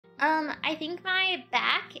I think my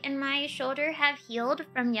back and my shoulder have healed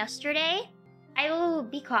from yesterday. I will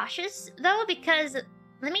be cautious, though, because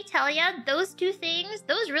let me tell ya, those two things,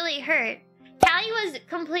 those really hurt. Callie was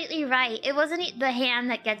completely right. It wasn't the hand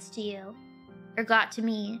that gets to you. Or got to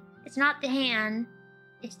me. It's not the hand.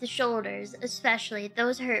 It's the shoulders, especially.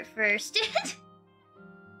 Those hurt first.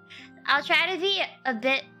 I'll try to be a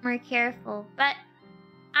bit more careful, but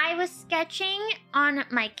I was sketching on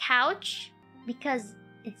my couch because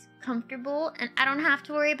it's comfortable and I don't have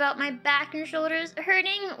to worry about my back and shoulders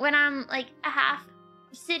hurting when I'm like half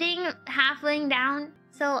sitting, half laying down.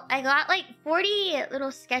 So I got like 40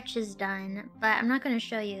 little sketches done, but I'm not going to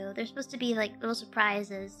show you. They're supposed to be like little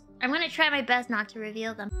surprises. I'm going to try my best not to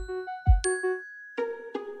reveal them.